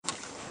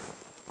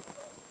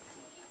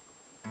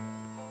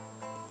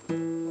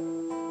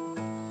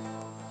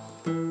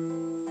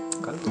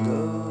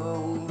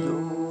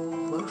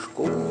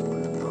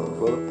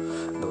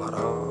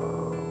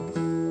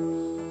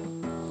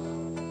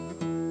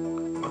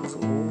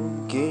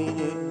звуки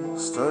не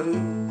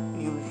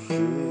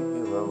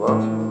стареющего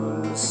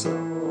вальса.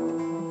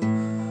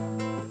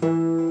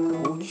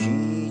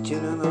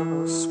 Учитель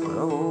нас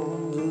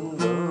проводит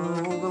до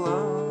угла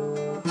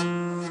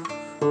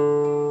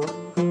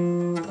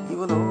и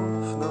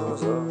вновь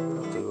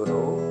назад, и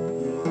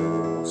вновь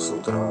ему с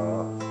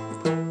утра.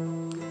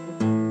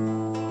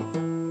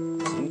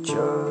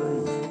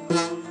 Встречай,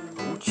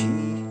 учи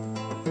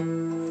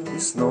и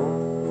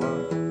снова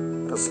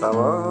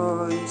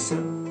расставайся.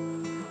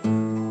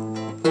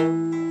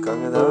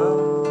 Когда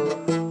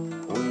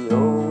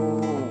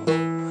уйдем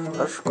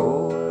от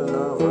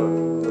школьного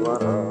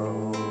двора,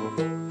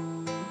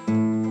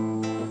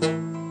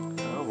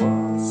 а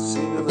вас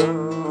всегда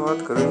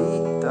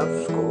открыта в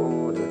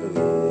школе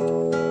дверь.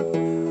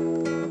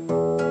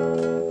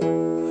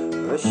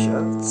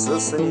 Прощаться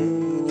с ней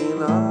не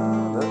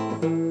надо,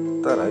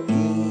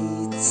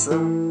 торопиться.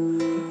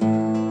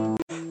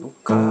 Ну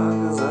как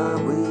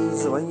забыть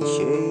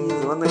звончей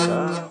звонка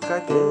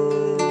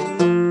капель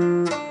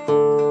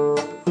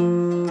и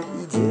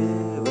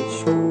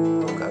девочку,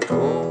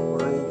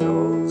 которой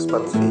нес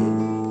портфель.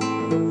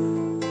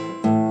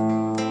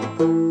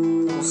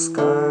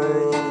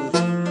 Пускай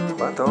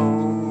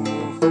потом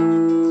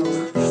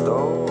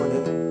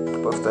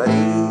что-нибудь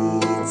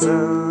повторится.